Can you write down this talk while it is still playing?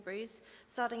Hebrews,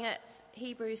 starting at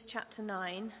Hebrews chapter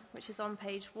 9, which is on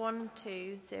page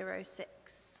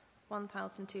 1206,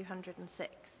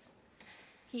 1206.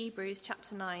 Hebrews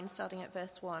chapter 9, starting at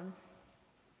verse 1.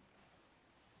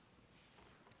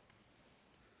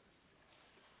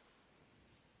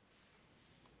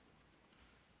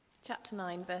 Chapter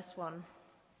 9, verse 1.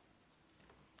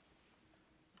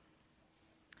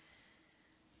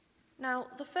 Now,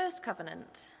 the first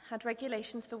covenant had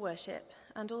regulations for worship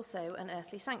and also an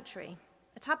earthly sanctuary.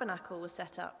 A tabernacle was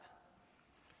set up.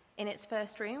 In its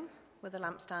first room were the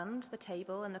lampstand, the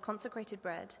table, and the consecrated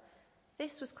bread.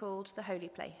 This was called the holy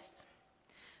place.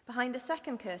 Behind the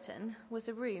second curtain was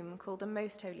a room called the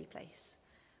most holy place,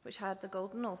 which had the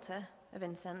golden altar of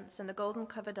incense and the golden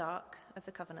covered ark of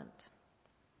the covenant.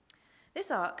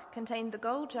 This ark contained the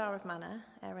gold jar of manna,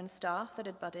 Aaron's staff that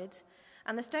had budded,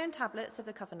 and the stone tablets of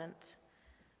the covenant.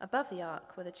 Above the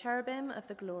ark were the cherubim of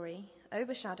the glory,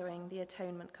 overshadowing the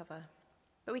atonement cover.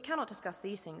 But we cannot discuss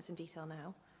these things in detail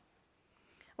now.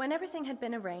 When everything had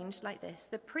been arranged like this,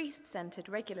 the priests entered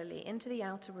regularly into the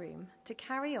outer room to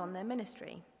carry on their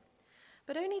ministry.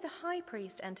 But only the high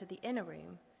priest entered the inner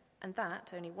room, and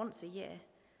that only once a year,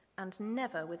 and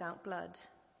never without blood,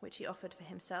 which he offered for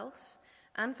himself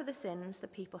and for the sins the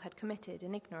people had committed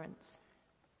in ignorance.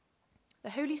 The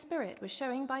Holy Spirit was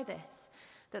showing by this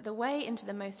that the way into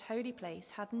the most holy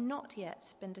place had not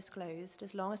yet been disclosed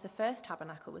as long as the first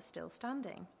tabernacle was still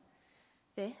standing.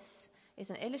 This is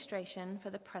an illustration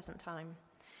for the present time,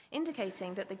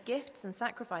 indicating that the gifts and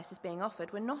sacrifices being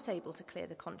offered were not able to clear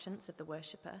the conscience of the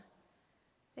worshipper.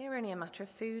 They were only a matter of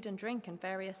food and drink and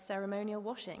various ceremonial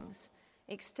washings,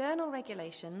 external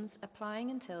regulations applying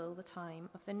until the time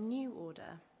of the new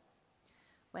order.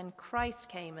 When Christ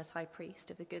came as high priest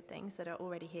of the good things that are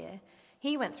already here,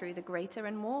 he went through the greater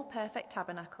and more perfect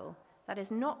tabernacle that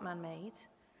is not man-made,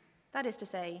 that is to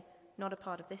say, not a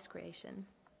part of this creation.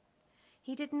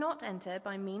 He did not enter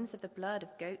by means of the blood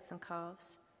of goats and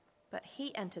calves, but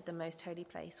he entered the most holy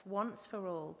place once for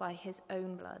all by his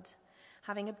own blood,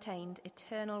 having obtained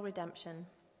eternal redemption.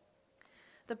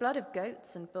 The blood of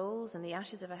goats and bulls and the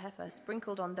ashes of a heifer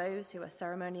sprinkled on those who are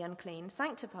ceremonially unclean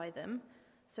sanctify them,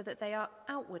 so that they are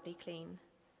outwardly clean.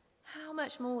 How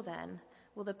much more, then,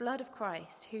 will the blood of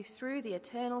Christ, who through the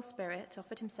eternal Spirit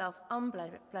offered himself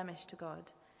unblemished to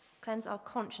God, cleanse our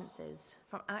consciences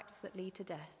from acts that lead to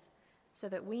death, so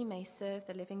that we may serve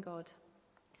the living God?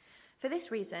 For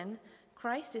this reason,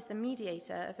 Christ is the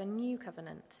mediator of a new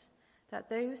covenant, that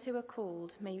those who are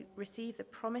called may receive the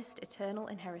promised eternal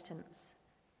inheritance,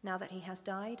 now that he has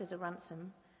died as a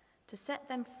ransom, to set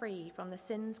them free from the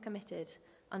sins committed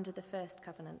under the first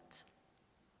covenant.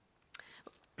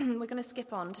 We're going to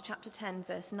skip on to chapter 10,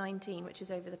 verse 19, which is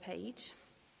over the page.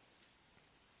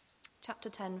 Chapter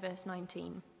 10, verse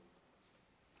 19.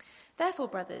 Therefore,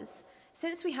 brothers,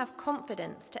 since we have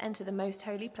confidence to enter the most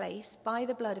holy place by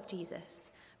the blood of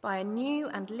Jesus, by a new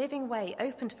and living way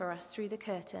opened for us through the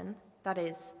curtain, that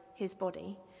is, his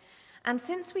body, and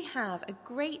since we have a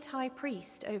great high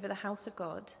priest over the house of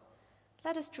God,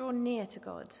 let us draw near to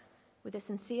God with a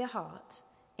sincere heart,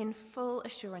 in full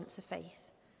assurance of faith,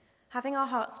 having our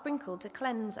hearts sprinkled to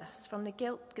cleanse us from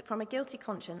a guilty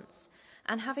conscience,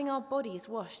 and having our bodies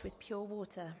washed with pure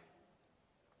water.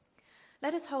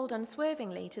 Let us hold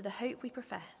unswervingly to the hope we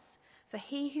profess, for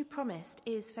he who promised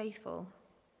is faithful.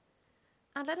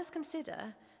 And let us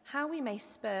consider how we may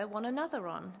spur one another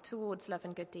on towards love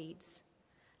and good deeds.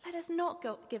 Let us not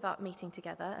give up meeting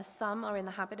together, as some are in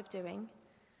the habit of doing,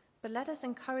 but let us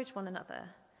encourage one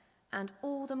another, and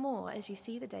all the more as you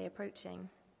see the day approaching.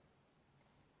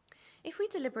 If we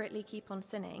deliberately keep on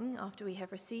sinning after we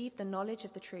have received the knowledge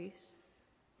of the truth,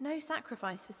 no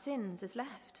sacrifice for sins is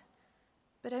left,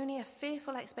 but only a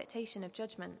fearful expectation of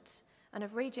judgment and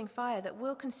of raging fire that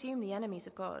will consume the enemies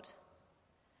of God.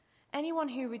 Anyone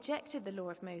who rejected the law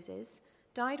of Moses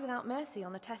died without mercy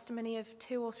on the testimony of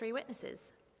 2 or 3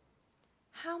 witnesses.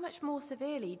 How much more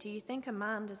severely do you think a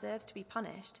man deserves to be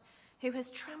punished who has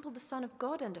trampled the Son of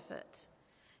God underfoot,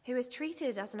 who has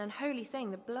treated as an unholy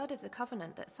thing the blood of the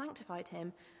covenant that sanctified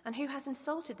him, and who has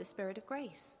insulted the Spirit of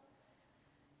grace?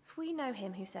 For we know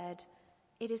him who said,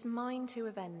 "It is mine to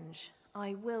avenge,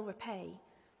 I will repay."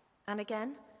 And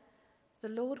again, "The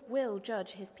Lord will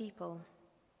judge his people."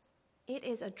 It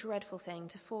is a dreadful thing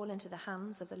to fall into the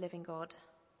hands of the living God.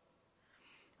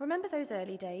 Remember those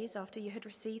early days after you had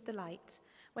received the light,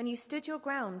 when you stood your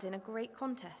ground in a great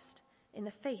contest, in the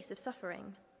face of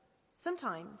suffering.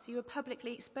 Sometimes you were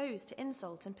publicly exposed to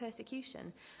insult and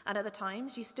persecution, and other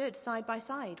times you stood side by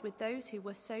side with those who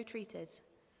were so treated.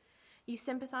 You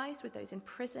sympathized with those in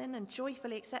prison and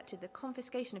joyfully accepted the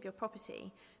confiscation of your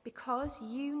property because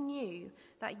you knew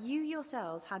that you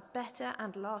yourselves had better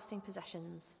and lasting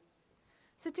possessions.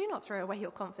 So do not throw away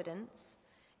your confidence.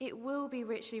 It will be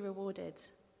richly rewarded.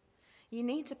 You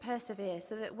need to persevere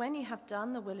so that when you have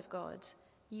done the will of God,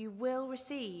 you will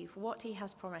receive what he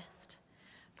has promised.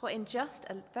 For in just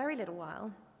a very little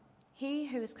while, he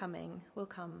who is coming will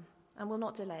come and will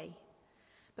not delay.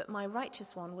 But my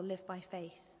righteous one will live by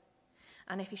faith.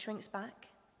 And if he shrinks back,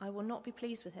 I will not be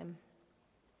pleased with him.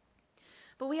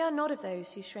 But we are not of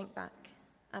those who shrink back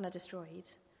and are destroyed,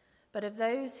 but of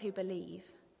those who believe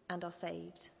and are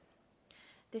saved.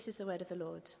 This is the word of the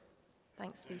Lord.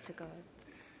 Thanks be to God.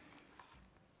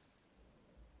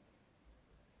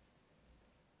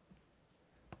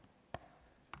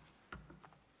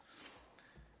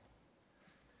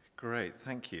 Great,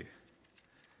 thank you.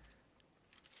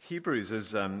 Hebrews,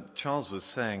 as Charles was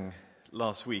saying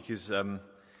last week,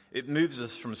 it moves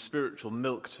us from spiritual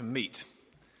milk to meat.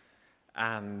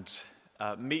 And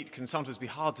meat can sometimes be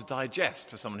hard to digest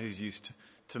for someone who's used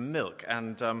to milk.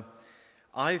 And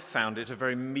I've found it a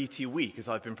very meaty week as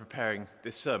I've been preparing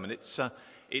this sermon.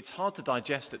 It's hard to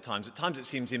digest at times. At times it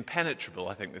seems impenetrable,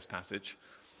 I think, this passage.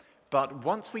 But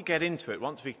once we get into it,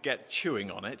 once we get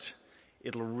chewing on it,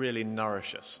 it'll really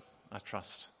nourish us. I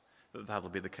trust that that'll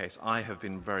be the case. I have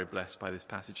been very blessed by this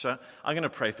passage. So I'm going to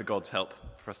pray for God's help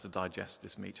for us to digest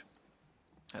this meat.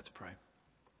 Let's pray.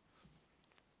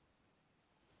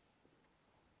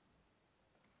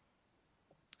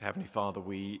 Heavenly Father,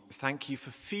 we thank you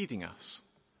for feeding us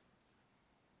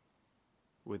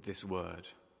with this word.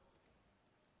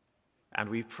 And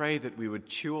we pray that we would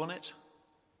chew on it,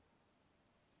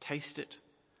 taste it,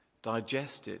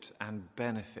 digest it, and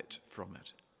benefit from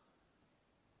it.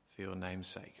 For your name's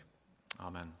sake.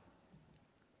 Amen.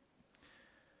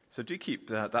 So do keep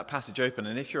that passage open,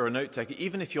 and if you're a note taker,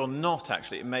 even if you're not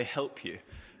actually, it may help you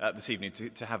this evening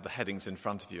to have the headings in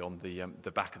front of you on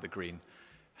the back of the green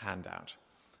handout.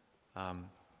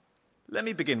 Let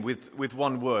me begin with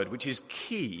one word, which is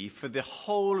key for the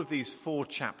whole of these 4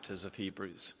 chapters of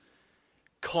Hebrews.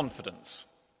 Confidence.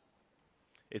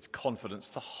 It's confidence.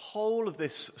 The whole of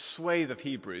this swathe of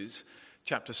Hebrews,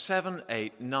 chapter 7,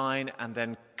 8, 9, and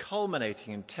then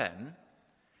culminating in 10,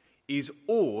 is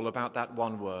all about that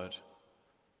one word,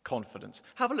 confidence.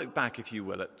 Have a look back, if you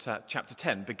will, at chapter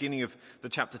 10, beginning of the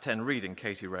chapter 10 reading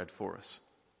Katie read for us.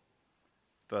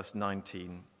 Verse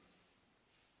 19.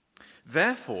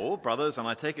 Therefore, brothers, and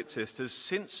I take it sisters,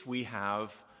 since we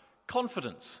have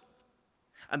confidence.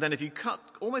 And then if you cut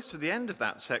almost to the end of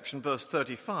that section, verse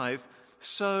 35,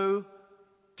 so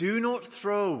do not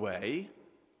throw away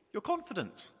your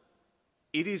confidence.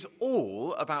 It is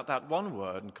all about that one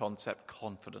word and concept,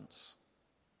 confidence.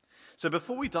 So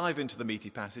before we dive into the meaty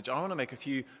passage, I want to make a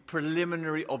few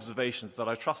preliminary observations that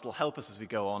I trust will help us as we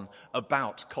go on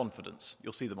about confidence.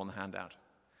 You'll see them on the handout.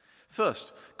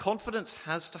 First, confidence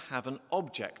has to have an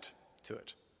object to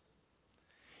it.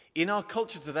 In our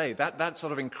culture today, that's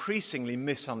sort of increasingly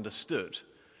misunderstood,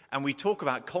 and we talk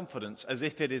about confidence as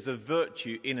if it is a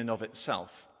virtue in and of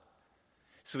itself.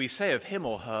 So we say of him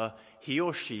or her, he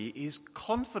or she is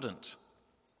confident.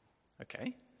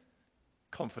 Okay,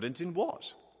 confident in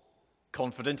what?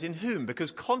 Confident in whom?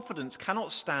 Because confidence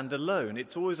cannot stand alone.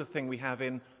 It's always a thing we have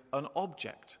in an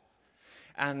object.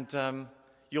 And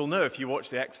you'll know if you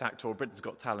watch the X Factor or Britain's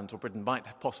Got Talent, or Britain might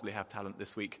possibly have talent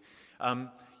this week,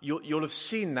 you'll have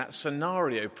seen that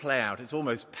scenario play out. It's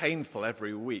almost painful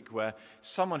every week, where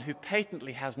someone who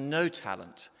patently has no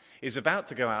talent is about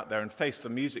to go out there and face the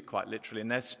music quite literally, and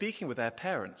they're speaking with their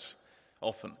parents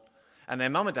often. And their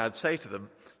mum and dad say to them,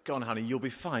 go on, honey, you'll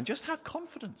be fine. Just have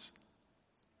confidence.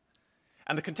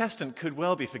 And the contestant could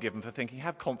well be forgiven for thinking,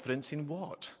 have confidence in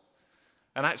what?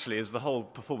 And actually, as the whole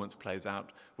performance plays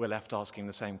out, we're left asking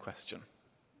the same question.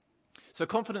 So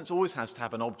confidence always has to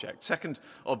have an object. Second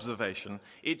observation,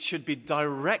 it should be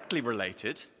directly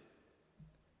related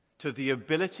to the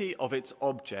ability of its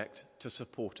object to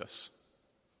support us.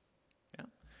 Yeah?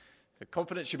 So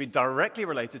confidence should be directly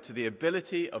related to the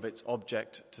ability of its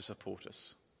object to support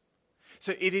us.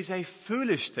 So it is a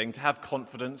foolish thing to have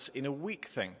confidence in a weak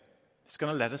thing. It's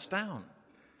going to let us down.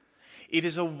 It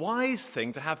is a wise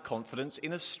thing to have confidence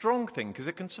in a strong thing because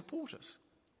it can support us.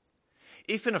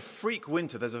 If in a freak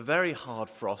winter there's a very hard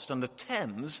frost and the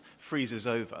Thames freezes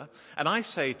over, and I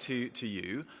say to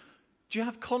you, do you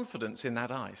have confidence in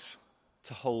that ice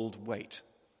to hold weight?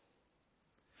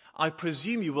 I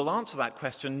presume you will answer that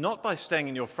question not by staying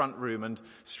in your front room and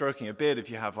stroking a beard if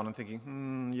you have one and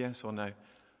thinking, yes or no.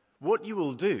 What you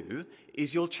will do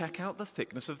is you'll check out the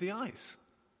thickness of the ice.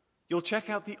 You'll check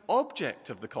out the object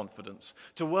of the confidence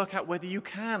to work out whether you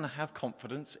can have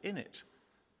confidence in it.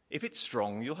 If it's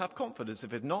strong, you'll have confidence.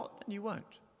 If it's not, then you won't.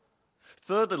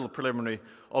 Third little preliminary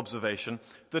observation,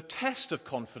 the test of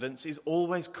confidence is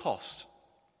always cost.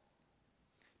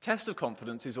 Test of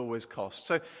confidence is always cost.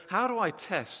 So how do I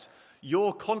test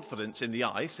your confidence in the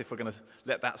ice, if we're going to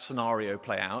let that scenario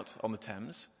play out on the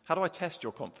Thames? How do I test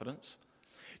your confidence?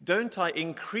 Don't I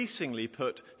increasingly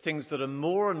put things that are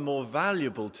more and more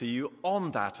valuable to you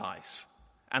on that ice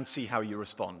and see how you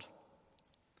respond?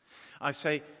 I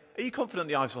say, are you confident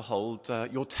the ice will hold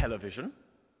your television?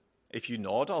 If you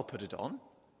nod, I'll put it on.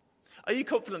 Are you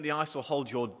confident the ice will hold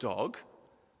your dog?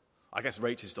 I guess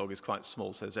Rachel's dog is quite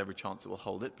small, so there's every chance it will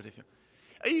hold it. But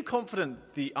are you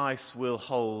confident the ice will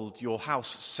hold your house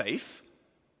safe?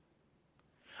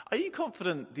 Are you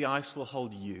confident the ice will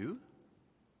hold you?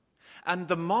 And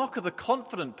the mark of the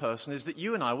confident person is that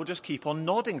you and I will just keep on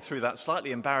nodding through that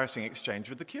slightly embarrassing exchange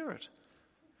with the curate.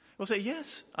 We'll say,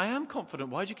 yes, I am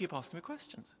confident. Why do you keep asking me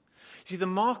questions? See, the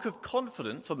mark of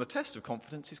confidence, on the test of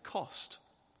confidence, is cost.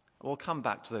 We'll come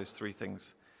back to those three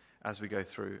things as we go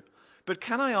through. But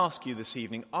can I ask you this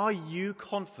evening, are you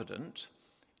confident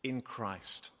in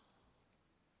Christ?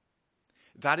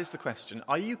 That is the question.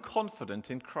 Are you confident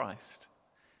in Christ?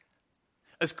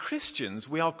 As Christians,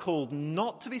 we are called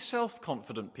not to be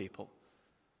self-confident people.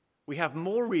 We have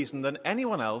more reason than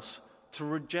anyone else to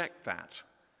reject that.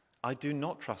 I do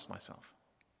not trust myself.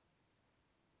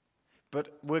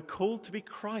 But we're called to be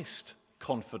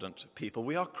Christ-confident people.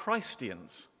 We are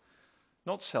Christians,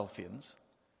 not Selfians.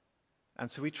 And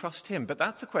so we trust him. But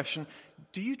that's the question,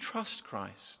 do you trust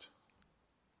Christ?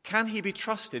 Can he be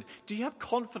trusted? Do you have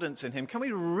confidence in him? Can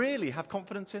we really have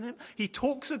confidence in him? He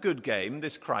talks a good game,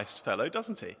 this Christ fellow,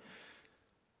 doesn't he?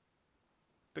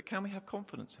 But can we have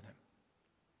confidence in him?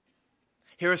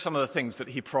 Here are some of the things that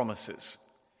he promises.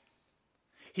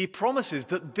 He promises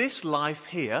that this life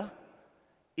here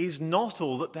is not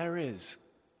all that there is.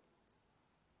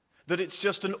 That it's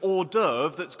just an hors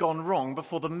d'oeuvre that's gone wrong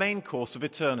before the main course of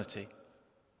eternity.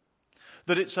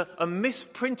 That it's a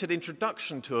misprinted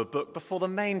introduction to a book before the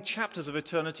main chapters of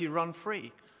eternity run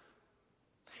free.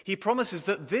 He promises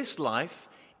that this life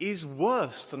is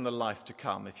worse than the life to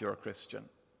come if you're a Christian.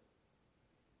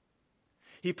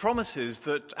 He promises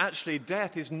that actually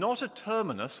death is not a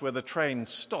terminus where the train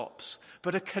stops,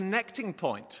 but a connecting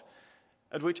point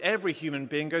at which every human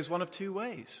being goes one of two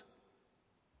ways.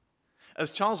 As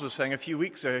Charles was saying a few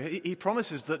weeks ago, he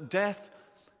promises that death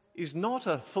is not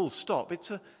a full stop,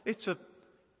 it's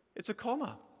a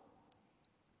comma.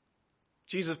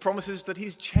 Jesus promises that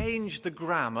he's changed the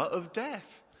grammar of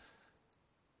death.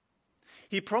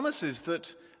 He promises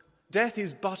that death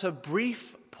is but a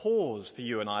brief pause for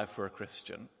you and I for a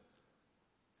Christian.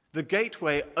 The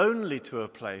gateway only to a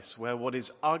place where what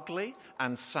is ugly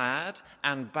and sad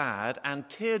and bad and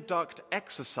tear-duct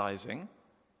exercising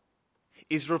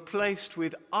is replaced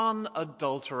with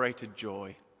unadulterated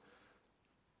joy.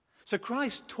 So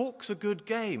Christ talks a good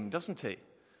game, doesn't he?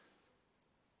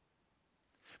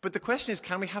 But the question is,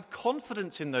 can we have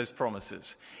confidence in those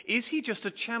promises? Is he just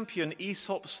a champion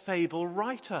Aesop's fable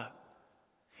writer?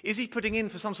 Is he putting in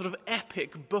for some sort of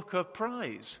epic Booker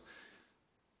prize?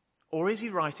 Or is he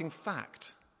writing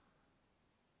fact?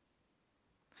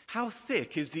 How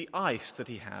thick is the ice that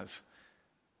he has?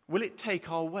 Will it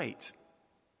take our weight?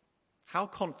 How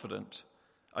confident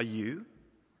are you,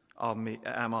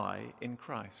 am I, in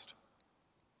Christ?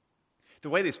 The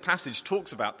way this passage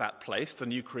talks about that place, the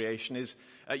new creation, is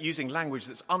using language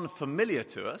that's unfamiliar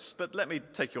to us, but let me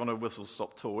take you on a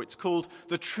whistle-stop tour. It's called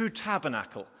the true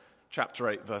tabernacle, chapter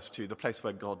 8, verse 2, the place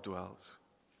where God dwells.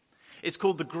 It's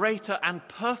called the greater and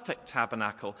perfect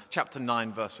tabernacle, chapter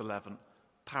 9, verse 11,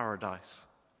 paradise.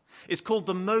 It's called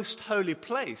the most holy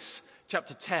place,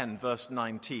 chapter 10, verse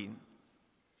 19,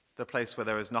 the place where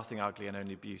there is nothing ugly and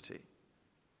only beauty.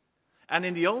 And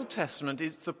in the Old Testament,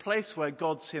 it's the place where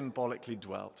God symbolically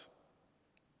dwelt,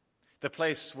 the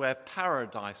place where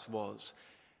paradise was.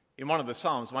 In one of the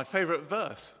Psalms, my favorite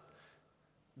verse,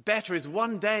 better is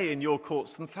one day in your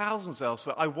courts than thousands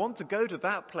elsewhere. I want to go to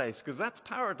that place because that's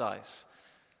paradise,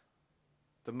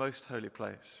 the most holy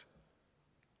place.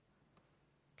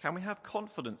 Can we have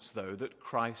confidence, though, that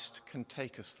Christ can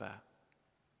take us there?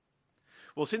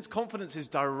 Well, since confidence is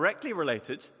directly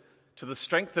related to the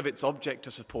strength of its object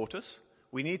to support us,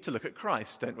 we need to look at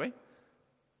Christ, don't we?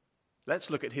 Let's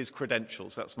look at his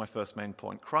credentials. That's my first main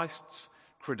point. Christ's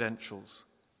credentials.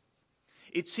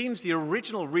 It seems the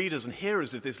original readers and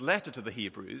hearers of this letter to the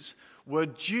Hebrews were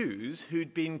Jews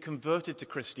who'd been converted to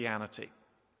Christianity.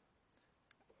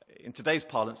 In today's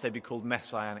parlance, they'd be called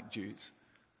Messianic Jews.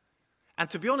 And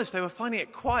to be honest, they were finding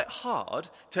it quite hard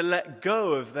to let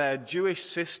go of their Jewish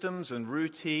systems and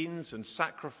routines and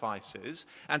sacrifices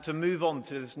and to move on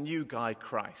to this new guy,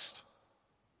 Christ.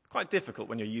 Quite difficult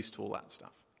when you're used to all that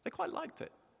stuff. They quite liked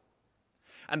it.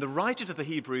 And the writer to the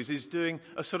Hebrews is doing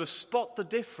a sort of spot the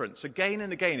difference again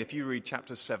and again if you read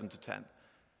chapters 7 to 10.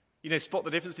 You know, spot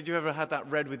the difference. Did you ever have that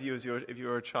read with you if you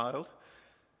were a child?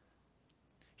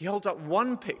 He holds up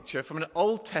one picture from an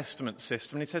Old Testament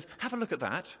system and he says, have a look at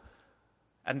that.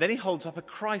 And then he holds up a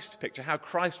Christ picture, how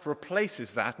Christ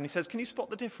replaces that. And he says, can you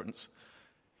spot the difference?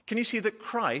 Can you see that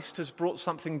Christ has brought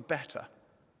something better?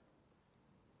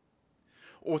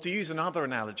 Or to use another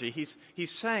analogy,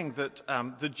 he's saying that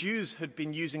the Jews had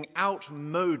been using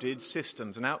outmoded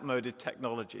systems and outmoded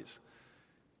technologies.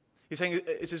 He's saying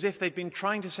it's as if they'd been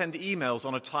trying to send emails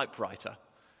on a typewriter.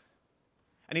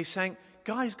 And he's saying,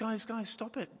 guys,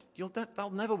 stop it.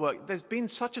 That'll never work. There's been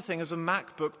such a thing as a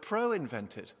MacBook Pro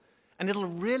invented. And it'll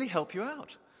really help you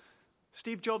out.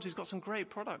 Steve Jobs, he's got some great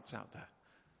products out there.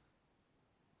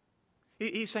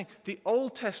 He's saying the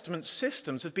Old Testament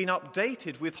systems have been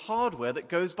updated with hardware that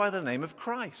goes by the name of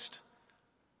Christ.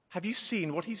 Have you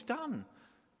seen what he's done?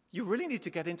 You really need to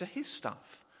get into his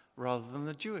stuff rather than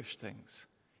the Jewish things.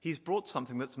 He's brought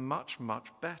something that's much, much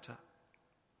better.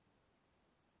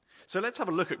 So let's have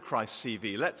a look at Christ's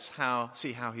CV. Let's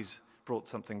see how he's brought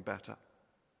something better.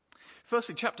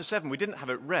 Firstly, chapter 7, we didn't have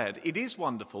it read. It is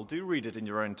wonderful. Do read it in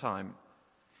your own time.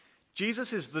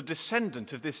 Jesus is the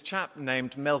descendant of this chap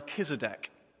named Melchizedek.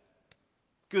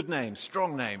 Good name,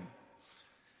 strong name.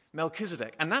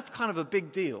 Melchizedek. And that's kind of a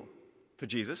big deal for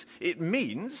Jesus. It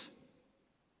means,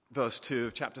 verse 2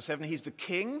 of chapter 7, he's the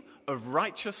king of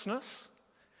righteousness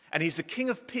and he's the king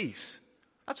of peace.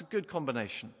 That's a good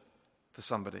combination for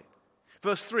somebody.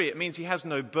 Verse 3, it means he has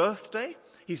no birthday.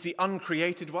 He's the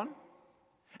uncreated one.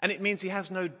 And it means he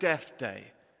has no death day.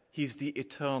 He's the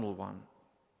eternal one.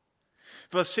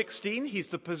 Verse 16, he's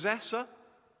the possessor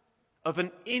of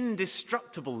an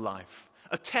indestructible life,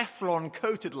 a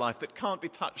Teflon-coated life that can't be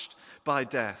touched by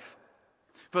death.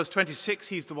 Verse 26,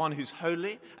 he's the one who's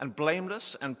holy and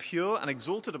blameless and pure and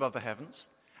exalted above the heavens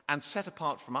and set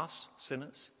apart from us,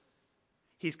 sinners.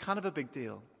 He's kind of a big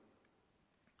deal.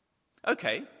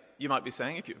 Okay, you might be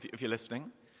saying, if you're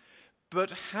listening,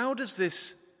 but how does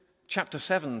this chapter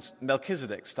 7's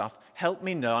Melchizedek stuff help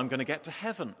me know I'm going to get to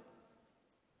heaven?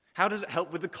 How does it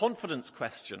help with the confidence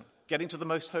question, getting to the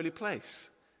most holy place?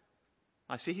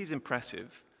 I see he's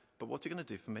impressive, but what's he going to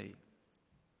do for me?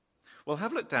 Well,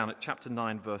 have a look down at chapter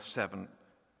 9, verse 7.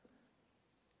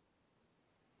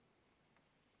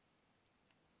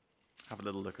 Have a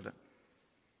little look at it.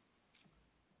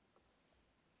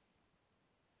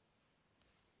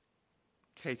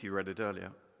 Katie read it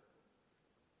earlier.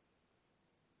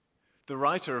 The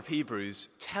writer of Hebrews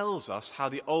tells us how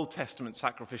the Old Testament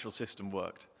sacrificial system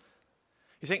worked.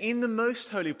 He's saying in the most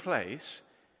holy place,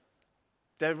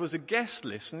 there was a guest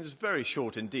list, and it's very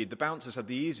short indeed. The bouncers had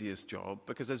the easiest job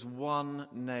because there's one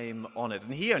name on it.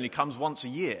 And he only comes once a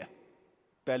year,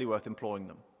 barely worth employing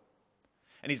them.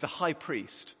 And he's the high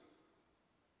priest.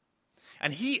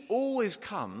 And he always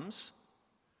comes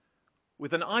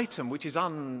with an item which is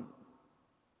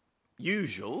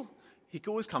unusual. He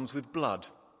always comes with blood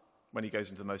when he goes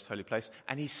into the most holy place,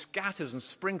 and he scatters and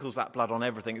sprinkles that blood on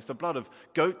everything. It's the blood of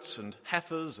goats and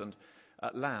heifers and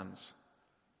lambs.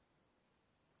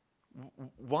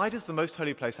 Why does the most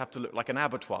holy place have to look like an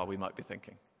abattoir, we might be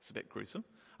thinking? It's a bit gruesome.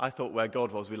 I thought where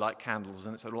God was, we light candles,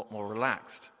 and it's a lot more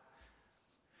relaxed.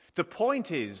 The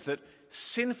point is that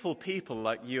sinful people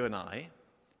like you and I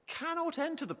cannot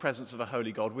enter the presence of a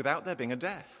holy God without there being a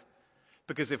death.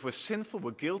 Because if we're sinful,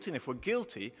 we're guilty, and if we're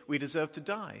guilty, we deserve to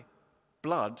die.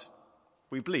 Blood,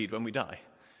 we bleed when we die.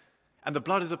 And the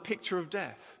blood is a picture of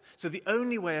death. So the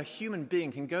only way a human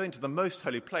being can go into the most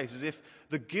holy place is if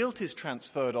the guilt is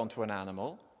transferred onto an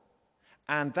animal,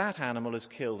 and that animal is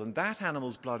killed, and that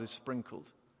animal's blood is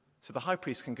sprinkled. So the high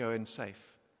priest can go in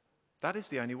safe. That is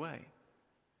the only way.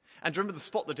 And remember the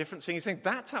spot the difference thing? He's saying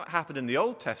that's how it happened in the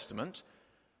Old Testament.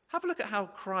 Have a look at how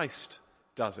Christ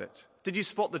does it. Did you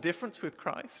spot the difference with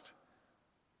Christ?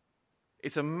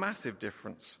 It's a massive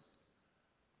difference.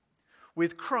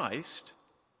 With Christ,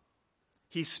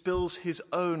 he spills his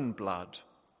own blood.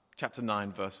 Chapter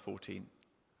 9, verse 14.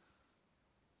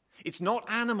 It's not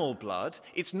animal blood.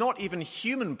 It's not even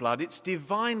human blood. It's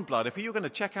divine blood. If you're going to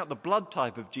check out the blood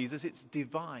type of Jesus, it's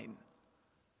divine.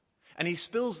 And he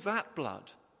spills that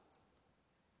blood.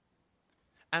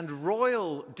 And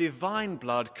royal divine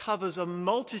blood covers a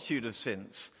multitude of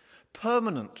sins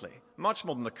permanently, much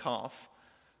more than a calf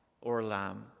or a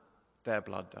lamb. Their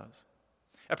blood does.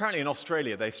 Apparently in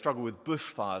Australia they struggle with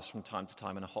bushfires from time to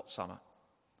time in a hot summer.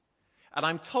 And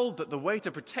I'm told that the way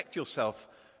to protect yourself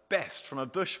best from a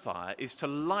bushfire is to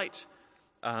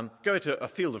go to a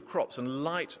field of crops and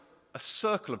light a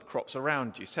circle of crops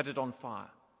around you, set it on fire,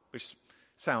 which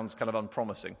sounds kind of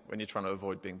unpromising when you're trying to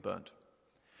avoid being burnt.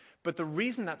 But the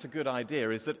reason that's a good idea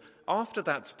is that after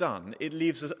that's done, it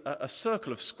leaves a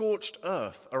circle of scorched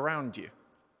earth around you.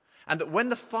 And that when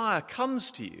the fire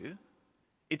comes to you,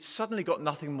 it's suddenly got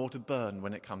nothing more to burn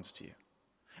when it comes to you.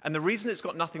 And the reason it's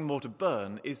got nothing more to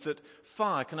burn is that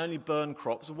fire can only burn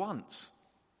crops once.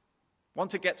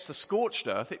 Once it gets to scorched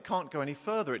earth, it can't go any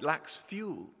further. It lacks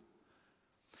fuel.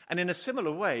 And in a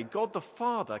similar way, God the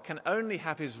Father can only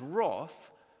have his wrath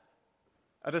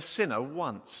at a sinner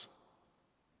once.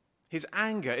 His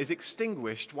anger is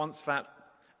extinguished once that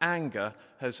anger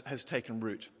has taken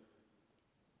root.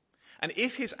 And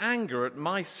if his anger at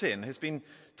my sin has been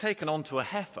taken onto a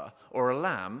heifer or a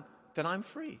lamb, then I'm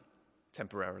free,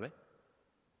 temporarily.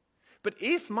 But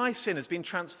if my sin has been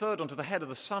transferred onto the head of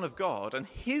the Son of God and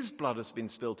his blood has been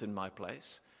spilt in my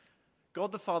place,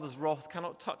 God the Father's wrath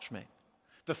cannot touch me.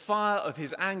 The fire of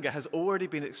his anger has already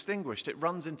been extinguished. It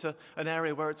runs into an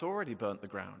area where it's already burnt the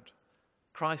ground.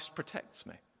 Christ protects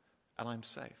me, and I'm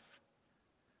safe.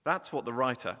 That's what the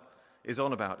writer is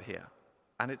on about here,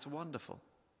 and it's wonderful.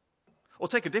 Or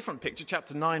take a different picture,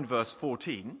 chapter 9, verse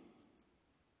 14.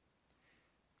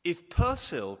 If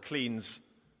Persil cleans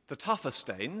the tougher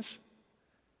stains,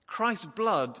 Christ's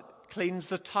blood cleans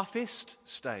the toughest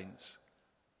stains.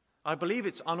 I believe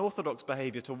it's unorthodox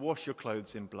behavior to wash your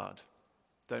clothes in blood.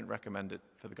 Don't recommend it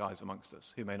for the guys amongst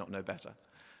us who may not know better.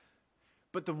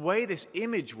 But the way this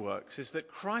image works is that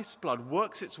Christ's blood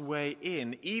works its way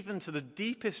in even to the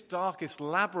deepest, darkest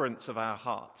labyrinths of our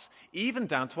hearts, even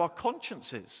down to our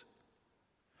consciences.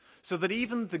 So that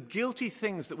even the guilty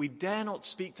things that we dare not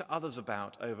speak to others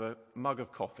about over a mug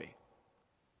of coffee,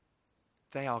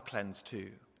 they are cleansed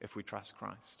too if we trust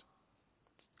Christ.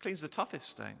 It cleans the toughest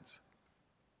stains.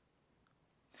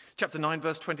 Chapter 9,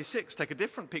 verse 26, take a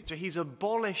different picture. He's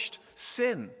abolished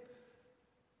sin.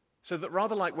 So that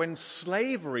rather like when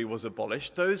slavery was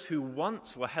abolished, those who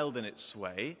once were held in its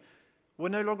sway were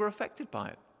no longer affected by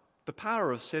it. The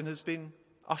power of sin has been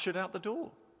ushered out the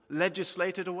door,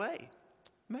 legislated away.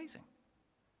 Amazing.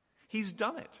 He's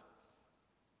done it.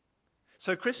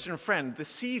 So, Christian friend,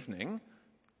 this evening,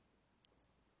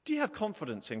 do you have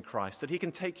confidence in Christ that he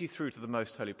can take you through to the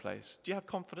most holy place? Do you have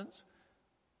confidence?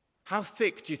 How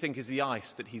thick do you think is the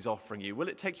ice that he's offering you? Will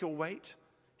it take your weight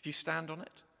if you stand on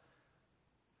it?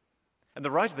 And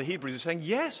the writer of the Hebrews is saying,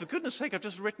 yes, for goodness sake, I've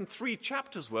just written 3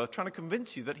 chapters worth trying to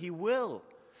convince you that he will.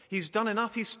 He's done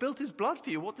enough. He's spilt his blood for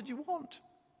you. What did you want?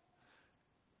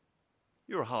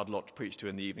 You're a hard lot to preach to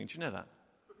in the evening. Do you know that?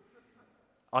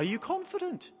 Are you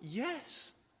confident?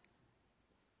 Yes.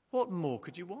 What more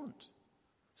could you want?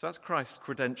 So that's Christ's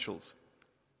credentials.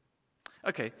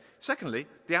 Okay, secondly,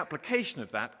 the application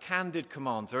of that, candid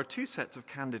commands. There are 2 sets of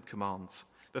candid commands.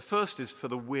 The first is for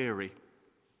the weary.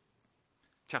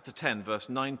 Chapter 10, verse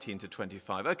 19 to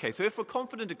 25. Okay, so if we're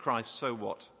confident in Christ, so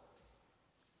what?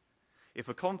 If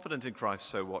we're confident in Christ,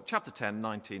 so what? Chapter 10,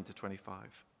 19 to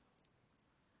 25.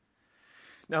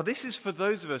 Now, this is for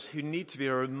those of us who need to be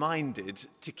reminded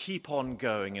to keep on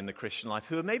going in the Christian life,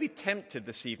 who are maybe tempted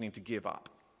this evening to give up.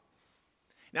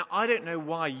 Now, I don't know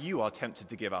why you are tempted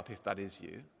to give up, if that is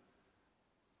you.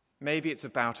 Maybe it's a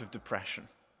bout of depression.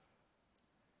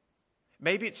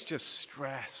 Maybe it's just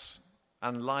stress,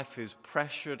 and life is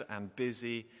pressured and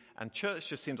busy, and church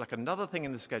just seems like another thing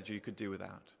in the schedule you could do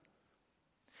without.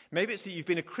 Maybe it's that you've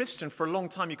been a Christian for a long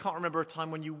time, you can't remember a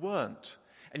time when you weren't,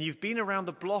 and you've been around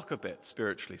the block a bit,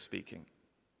 spiritually speaking.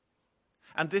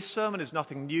 And this sermon is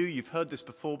nothing new, you've heard this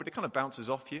before, but it kind of bounces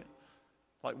off you,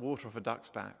 like water off a duck's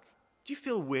back. Do you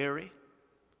feel weary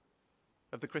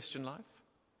of the Christian life?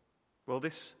 Well,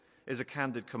 this is a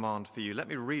candid command for you. Let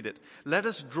me read it. Let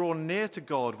us draw near to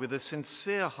God with a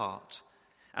sincere heart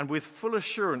and with full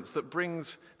assurance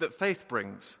that faith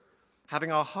brings,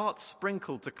 having our hearts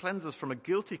sprinkled to cleanse us from a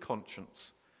guilty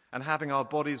conscience and having our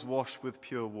bodies washed with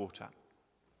pure water.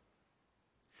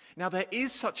 Now, there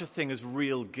is such a thing as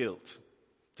real guilt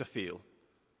to feel.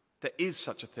 There is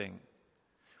such a thing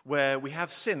where we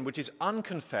have sin which is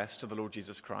unconfessed to the Lord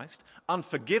Jesus Christ,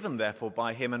 unforgiven therefore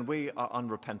by him, and we are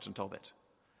unrepentant of it.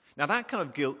 Now, that kind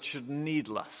of guilt should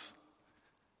needle us.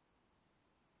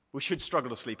 We should struggle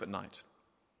to sleep at night.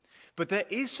 But there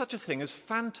is such a thing as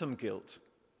phantom guilt.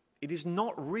 It is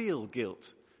not real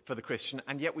guilt for the Christian,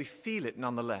 and yet we feel it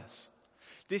nonetheless.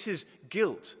 This is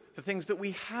guilt for things that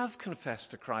we have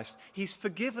confessed to Christ. He's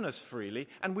forgiven us freely,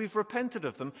 and we've repented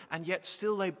of them, and yet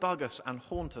still they bug us and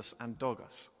haunt us and dog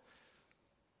us.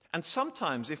 And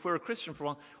sometimes, if we're a Christian for a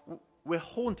while, we're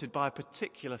haunted by a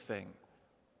particular thing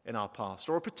in our past,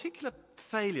 or a particular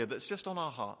failure that's just on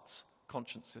our hearts,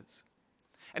 consciences.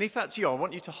 And if that's you, I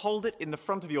want you to hold it in the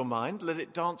front of your mind, let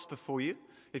it dance before you.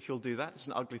 If you'll do that, it's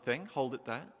an ugly thing, hold it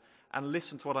there, and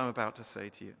listen to what I'm about to say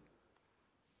to you.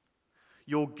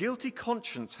 Your guilty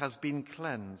conscience has been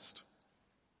cleansed.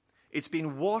 It's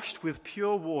been washed with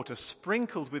pure water,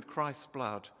 sprinkled with Christ's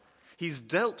blood. He's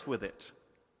dealt with it.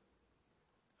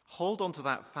 Hold on to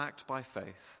that fact by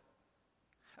faith.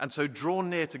 And so draw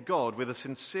near to God with a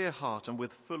sincere heart and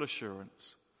with full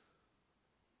assurance.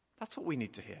 That's what we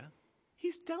need to hear.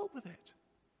 He's dealt with it.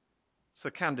 It's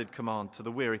a candid command to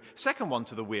the weary. Second one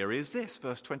to the weary is this,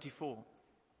 verse 24.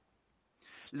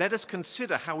 Let us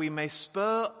consider how we may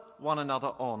spur one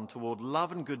another on toward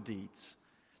love and good deeds,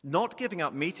 not giving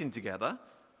up meeting together,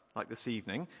 like this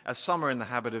evening, as some are in the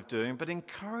habit of doing, but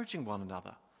encouraging one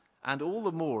another, and all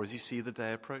the more as you see the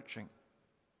day approaching.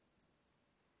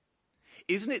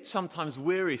 Isn't it sometimes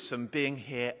wearisome being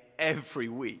here every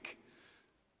week?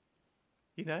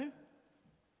 You know?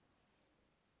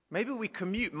 Maybe we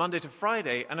commute Monday to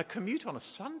Friday and a commute on a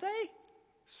Sunday?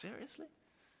 Seriously?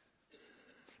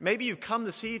 Maybe you've come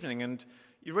this evening and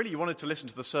you wanted to listen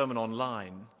to the sermon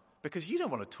online because you don't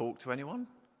want to talk to anyone.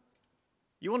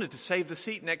 You wanted to save the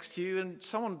seat next to you and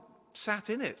someone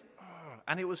sat in it. Oh,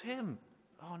 and it was him.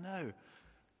 Oh no.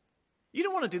 You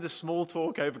don't want to do the small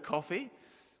talk over coffee.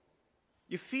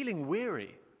 You're feeling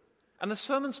weary. And the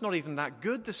sermon's not even that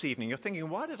good this evening. You're thinking,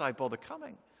 why did I bother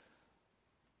coming?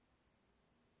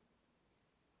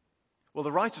 Well,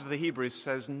 the writer to the Hebrews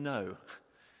says no.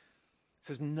 He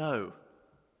says no.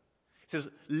 He says,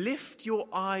 lift your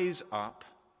eyes up,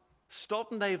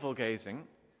 stop navel-gazing,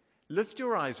 lift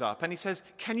your eyes up. And he says,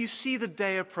 can you see the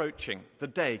day approaching? The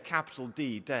day, capital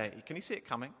D, day. Can you see it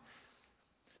coming?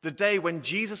 The day when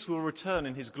Jesus will return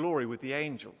in his glory with the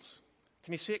angels.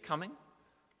 Can you see it coming?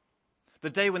 The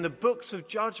day when the books of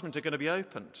judgment are going to be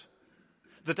opened.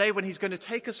 The day when he's going to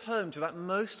take us home to that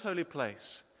most holy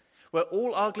place where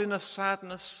all ugliness,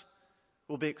 sadness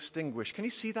will be extinguished. Can you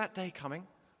see that day coming?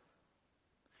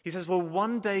 He says, we're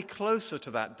one day closer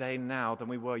to that day now than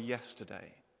we were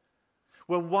yesterday.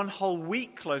 We're one whole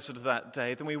week closer to that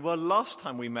day than we were last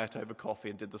time we met over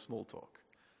coffee and did the small talk.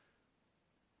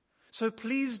 So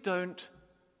please don't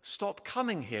stop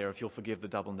coming here if you'll forgive the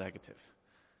double negative.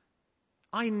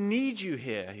 I need you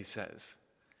here, he says.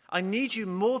 I need you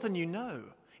more than you know.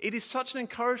 It is such an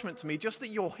encouragement to me just that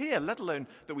you're here, let alone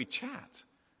that we chat.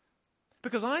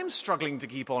 Because I'm struggling to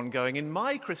keep on going in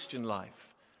my Christian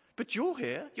life. But you're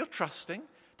here, you're trusting.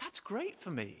 That's great for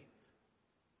me.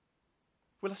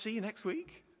 Will I see you next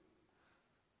week?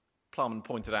 Plowman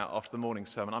pointed out after the morning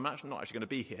sermon, I'm not actually going to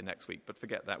be here next week, but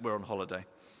forget that, we're on holiday.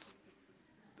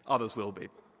 Others will be.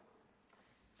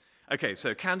 Okay,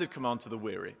 so candid command to the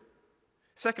weary.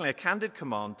 Secondly, a candid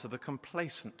command to the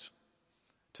complacent.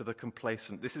 To the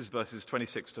complacent. This is verses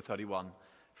 26 to 31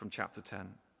 from chapter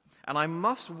 10. And I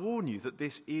must warn you that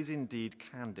this is indeed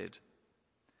candid.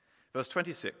 Verse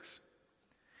 26.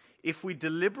 If we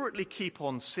deliberately keep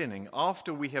on sinning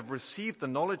after we have received the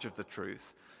knowledge of the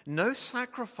truth, no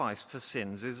sacrifice for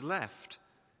sins is left,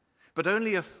 but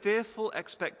only a fearful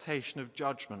expectation of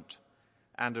judgment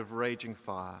and of raging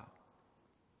fire.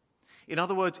 In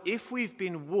other words, if we've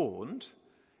been warned,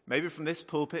 maybe from this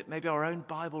pulpit, maybe our own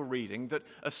Bible reading, that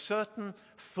a certain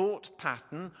thought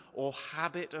pattern or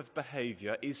habit of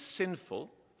behavior is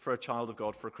sinful for a child of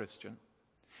God, for a Christian,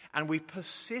 and we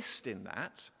persist in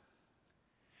that,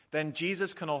 then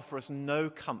Jesus can offer us no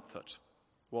comfort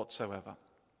whatsoever.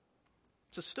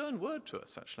 It's a stern word to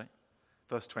us, actually.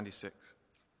 Verse 26.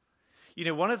 You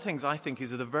know, one of the things I think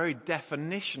is the very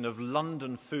definition of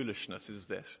London foolishness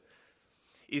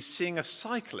is seeing a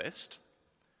cyclist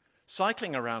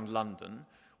cycling around London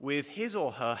with his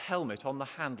or her helmet on the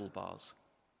handlebars.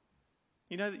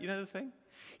 You know the thing?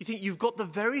 You think you've got the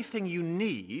very thing you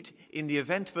need in the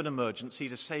event of an emergency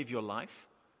to save your life,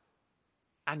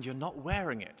 and you're not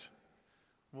wearing it.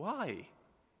 Why?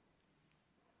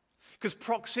 Because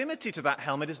proximity to that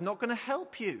helmet is not going to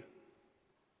help you.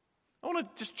 I want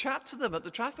to just chat to them at the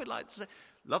traffic lights and say,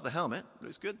 love the helmet,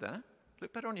 looks good there,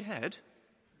 look better on your head.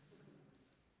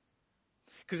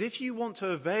 Because if you want to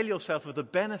avail yourself of the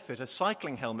benefit a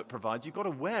cycling helmet provides, you've got to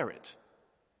wear it.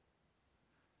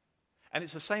 And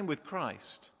it's the same with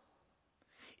Christ.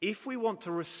 If we want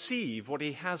to receive what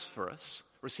he has for us,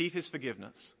 receive his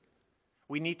forgiveness,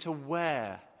 we need to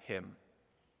wear him.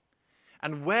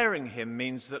 And wearing him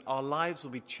means that our lives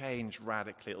will be changed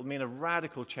radically. It will mean a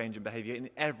radical change in behavior in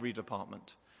every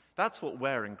department. That's what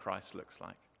wearing Christ looks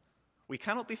like. We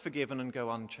cannot be forgiven and go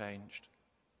unchanged.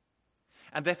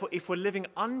 And therefore, if we're living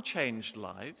unchanged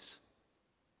lives,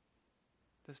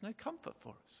 there's no comfort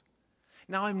for us.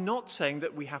 Now, I'm not saying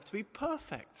that we have to be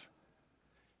perfect.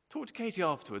 Talk to Katie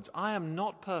afterwards. I am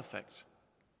not perfect.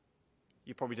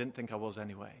 You probably didn't think I was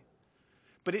anyway.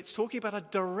 But it's talking about a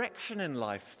direction in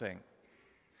life thing.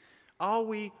 Are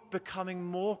we becoming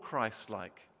more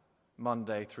Christ-like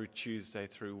Monday through Tuesday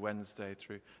through Wednesday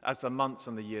through as the months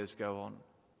and the years go on?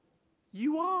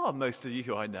 You are, most of you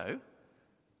who I know.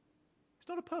 It's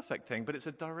not a perfect thing, but it's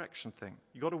a direction thing.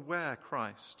 You've got to wear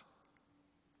Christ.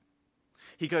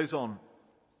 He goes on.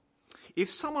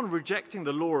 If someone rejecting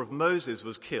the law of Moses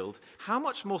was killed, how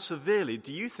much more severely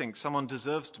do you think someone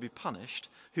deserves to be punished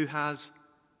who has...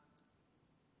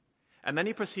 And then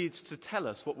he proceeds to tell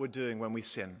us what we're doing when we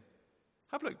sin.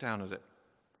 Have a look down at it.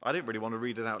 I didn't really want to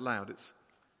read it out loud.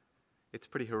 It's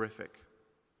pretty horrific.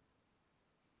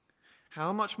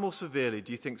 How much more severely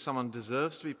do you think someone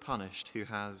deserves to be punished who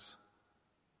has...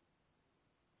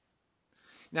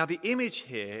 Now, the image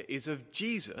here is of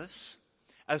Jesus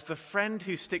as the friend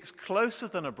who sticks closer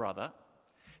than a brother,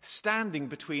 standing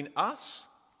between us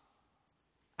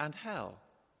and hell,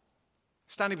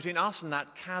 standing between us and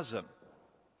that chasm.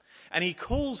 And he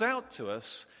calls out to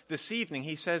us this evening.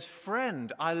 He says,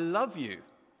 "Friend, I love you.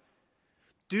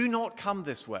 Do not come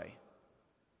this way.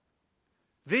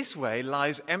 This way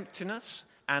lies emptiness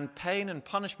and pain and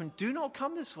punishment. Do not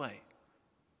come this way."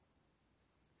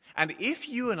 And if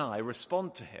you and I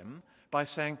respond to him by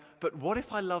saying, "But what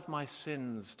if I love my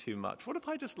sins too much? What if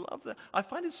I just love them? I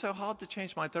find it so hard to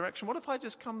change my direction. What if I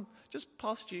just come just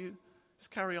past you, just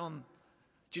carry on?"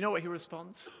 Do you know what he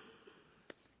responds?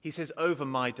 He says, "Over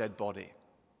my dead body."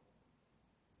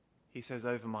 He says,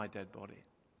 "Over my dead body."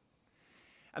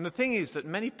 And the thing is that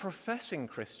many professing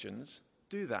Christians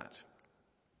do that.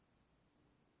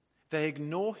 They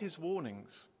ignore his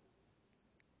warnings.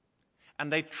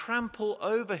 And they trample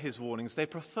over his warnings. They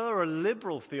prefer a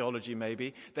liberal theology,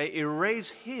 maybe. They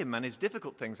erase him and his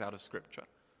difficult things out of Scripture.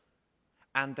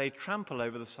 And they trample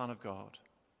over the Son of God.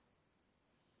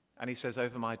 And he says,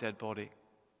 "Over my dead body."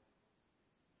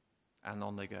 And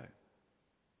on they go.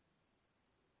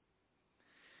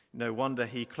 No wonder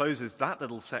he closes that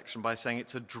little section by saying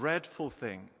it's a dreadful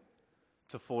thing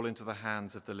to fall into the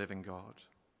hands of the living God.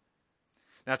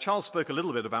 Now, Charles spoke a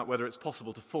little bit about whether it's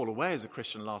possible to fall away as a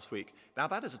Christian last week. Now,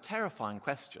 that is a terrifying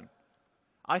question.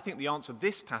 I think the answer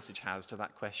this passage has to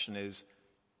that question is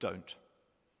don't.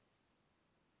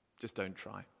 Just don't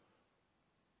try.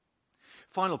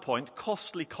 Final point,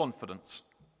 costly confidence.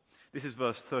 This is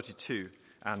verse 32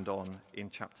 and on in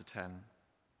chapter 10.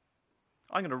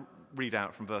 I'm going to read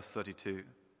out from verse 32,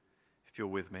 if you're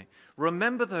with me.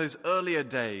 "Remember those earlier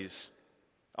days,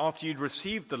 after you'd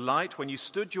received the light, when you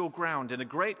stood your ground in a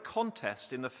great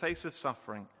contest in the face of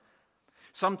suffering.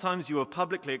 Sometimes you were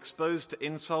publicly exposed to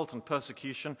insult and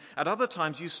persecution. At other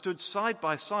times you stood side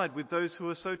by side with those who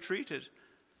were so treated.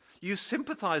 You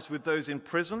sympathized with those in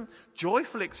prison,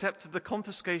 joyfully accepted the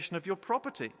confiscation of your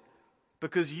property,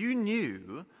 because you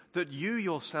knew that you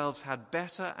yourselves had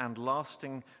better and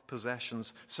lasting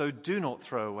possessions. So do not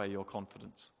throw away your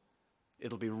confidence.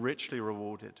 It'll be richly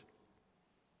rewarded."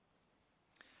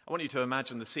 I want you to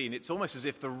imagine the scene. It's almost as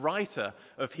if the writer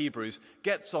of Hebrews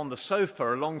gets on the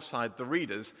sofa alongside the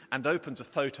readers and opens a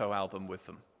photo album with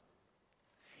them.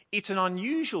 It's an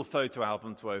unusual photo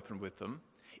album to open with them.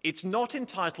 It's not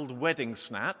entitled Wedding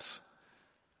Snaps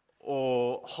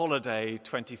or Holiday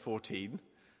 2014.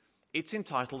 It's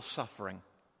entitled Suffering.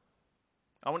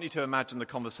 I want you to imagine the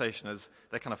conversation as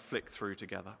they kind of flick through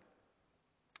together.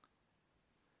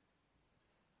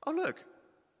 Oh, look.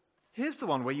 Here's the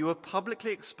one where you were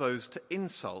publicly exposed to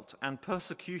insult and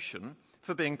persecution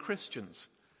for being Christians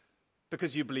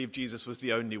because you believed Jesus was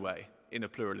the only way in a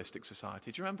pluralistic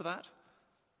society. Do you remember that?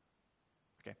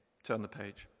 Okay, turn the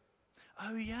page.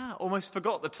 Oh yeah, almost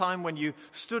forgot the time when you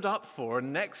stood up for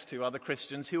and next to other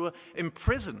Christians who were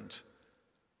imprisoned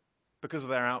because of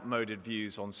their outmoded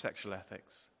views on sexual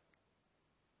ethics.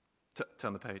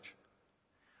 Turn the page.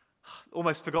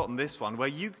 Almost forgotten this one,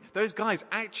 where those guys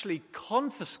actually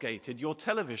confiscated your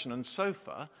television and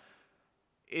sofa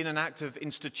in an act of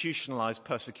institutionalized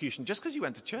persecution just because you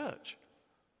went to church.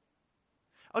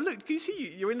 Oh, look, can you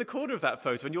see you're in the corner of that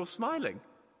photo and you're smiling?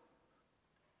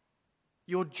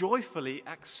 You're joyfully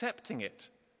accepting it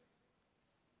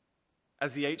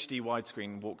as the HD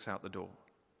widescreen walks out the door.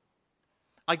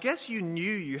 I guess you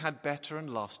knew you had better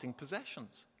and lasting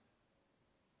possessions.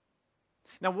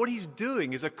 Now, what he's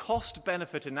doing is a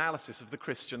cost-benefit analysis of the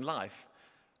Christian life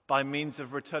by means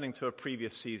of returning to a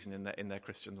previous season in their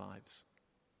Christian lives.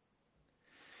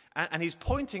 And he's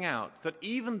pointing out that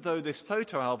even though this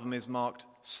photo album is marked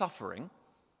suffering,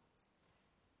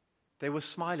 they were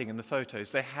smiling in the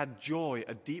photos. They had joy,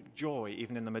 a deep joy,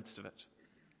 even in the midst of it.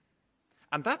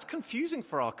 And that's confusing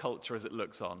for our culture as it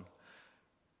looks on,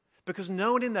 because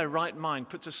no one in their right mind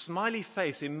puts a smiley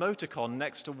face emoticon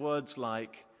next to words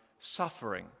like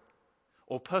suffering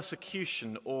or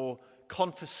persecution or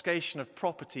confiscation of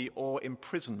property or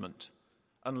imprisonment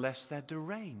unless they're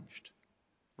deranged,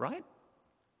 right?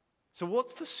 So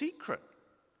what's the secret?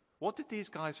 What did these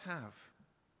guys have?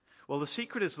 Well, the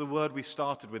secret is the word we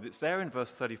started with. It's there in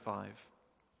verse 35.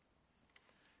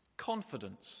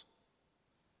 Confidence.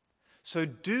 So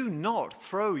do not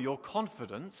throw your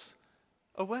confidence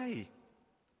away.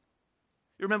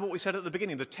 You remember what we said at the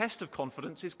beginning. The test of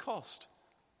confidence is cost.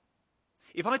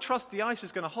 If I trust the ice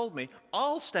is going to hold me,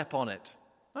 I'll step on it.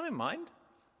 I don't mind.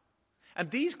 And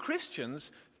these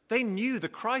Christians, they knew the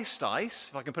Christ ice,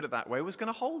 if I can put it that way, was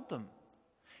going to hold them.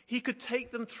 He could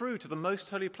take them through to the most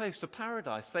holy place, to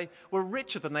paradise. They were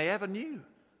richer than they ever knew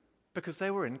because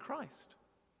they were in Christ.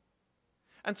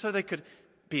 And so they could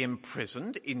be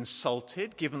imprisoned,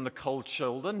 insulted, given the cold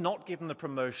shoulder, not given the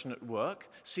promotion at work,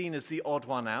 seen as the odd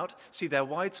one out, see their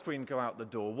widescreen go out the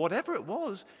door. Whatever it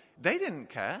was, they didn't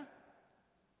care.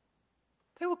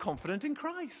 They were confident in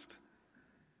Christ.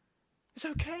 It's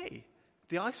okay.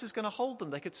 The ice is going to hold them.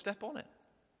 They could step on it.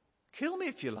 Kill me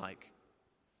if you like.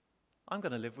 I'm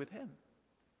going to live with him.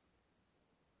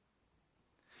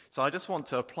 So I just want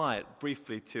to apply it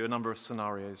briefly to a number of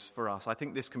scenarios for us. I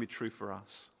think this can be true for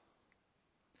us.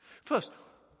 First,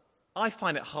 I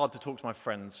find it hard to talk to my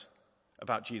friends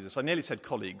about Jesus. I nearly said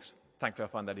colleagues. Thankfully, I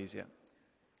find that easier.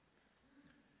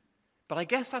 But I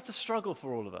guess that's a struggle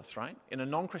for all of us, right? In a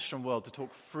non-Christian world, to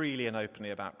talk freely and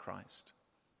openly about Christ.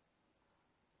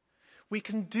 We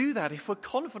can do that if we're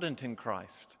confident in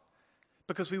Christ,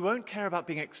 because we won't care about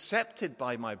being accepted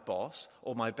by my boss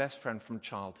or my best friend from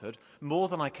childhood more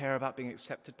than I care about being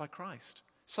accepted by Christ.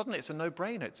 Suddenly it's a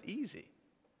no-brainer. It's easy.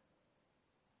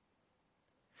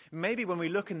 Maybe when we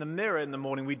look in the mirror in the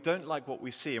morning, we don't like what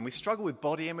we see, and we struggle with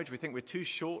body image. We think we're too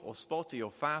short or spotty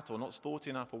or fat or not sporty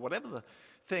enough or whatever the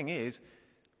thing is.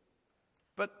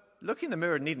 But looking in the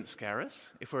mirror needn't scare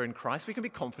us. If we're in Christ, we can be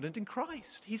confident in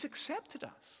Christ. He's accepted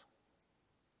us.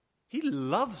 He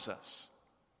loves us.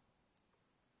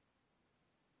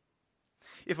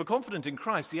 If we're confident in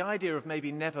Christ, the idea of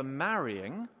maybe never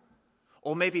marrying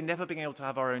or maybe never being able to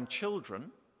have our own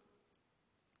children,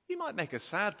 he might make us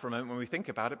sad for a moment when we think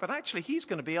about it, but actually he's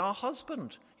going to be our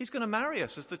husband. He's going to marry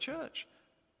us as the church.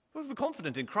 If we're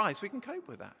confident in Christ, we can cope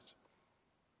with that.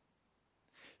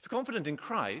 If we're confident in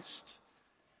Christ,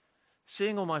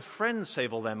 seeing all my friends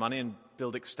save all their money and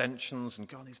build extensions and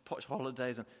go on these posh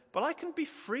holidays, but I can be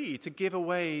free to give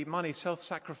away money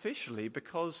self-sacrificially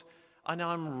because I know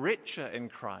I'm richer in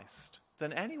Christ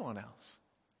than anyone else.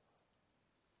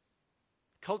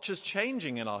 Culture's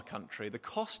changing in our country. The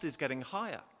cost is getting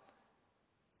higher.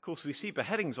 Of course, we see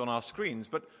beheadings on our screens,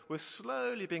 but we're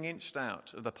slowly being inched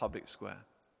out of the public square.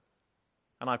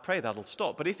 And I pray that'll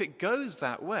stop. But if it goes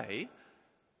that way,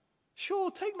 sure,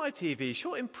 take my TV.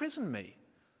 Sure, imprison me.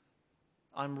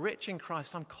 I'm rich in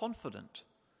Christ. I'm confident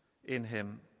in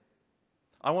him.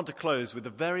 I want to close with the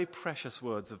very precious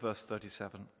words of verse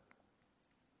 37.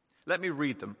 Let me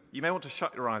read them. You may want to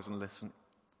shut your eyes and listen.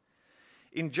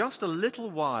 In just a little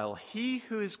while, he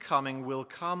who is coming will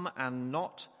come and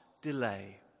not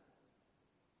delay.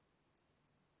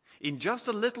 In just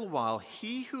a little while,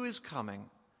 he who is coming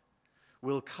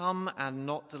will come and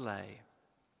not delay.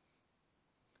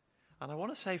 And I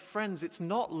want to say, friends, it's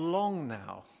not long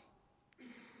now.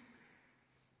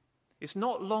 It's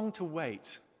not long to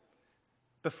wait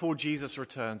before Jesus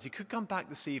returns. He could come back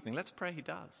this evening. Let's pray he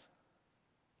does.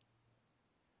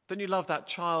 Don't you love that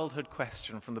childhood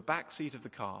question from the back seat of the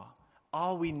car?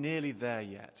 Are we nearly there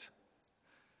yet?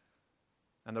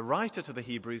 And the writer to the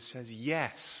Hebrews says,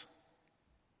 yes.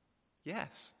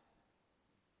 Yes.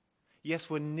 Yes,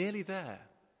 we're nearly there.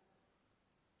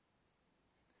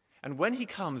 And when he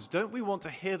comes, don't we want to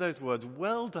hear those words,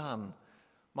 well done,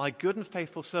 my good and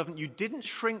faithful servant. You didn't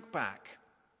shrink back.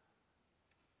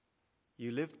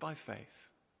 You lived by faith.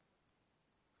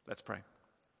 Let's pray.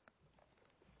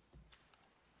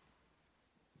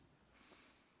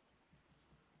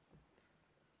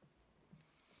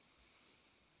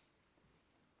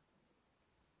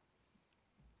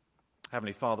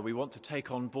 Heavenly Father, we want to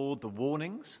take on board the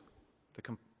warnings, the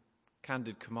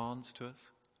candid commands to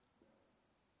us.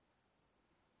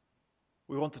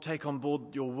 We want to take on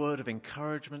board your word of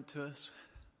encouragement to us.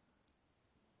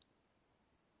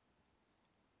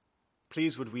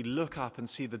 Please would we look up and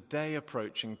see the day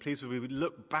approaching. Please would we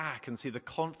look back and see the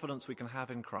confidence we can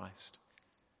have in Christ.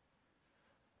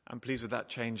 And please would that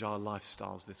change our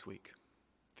lifestyles this week.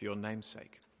 For your name's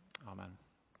sake. Amen.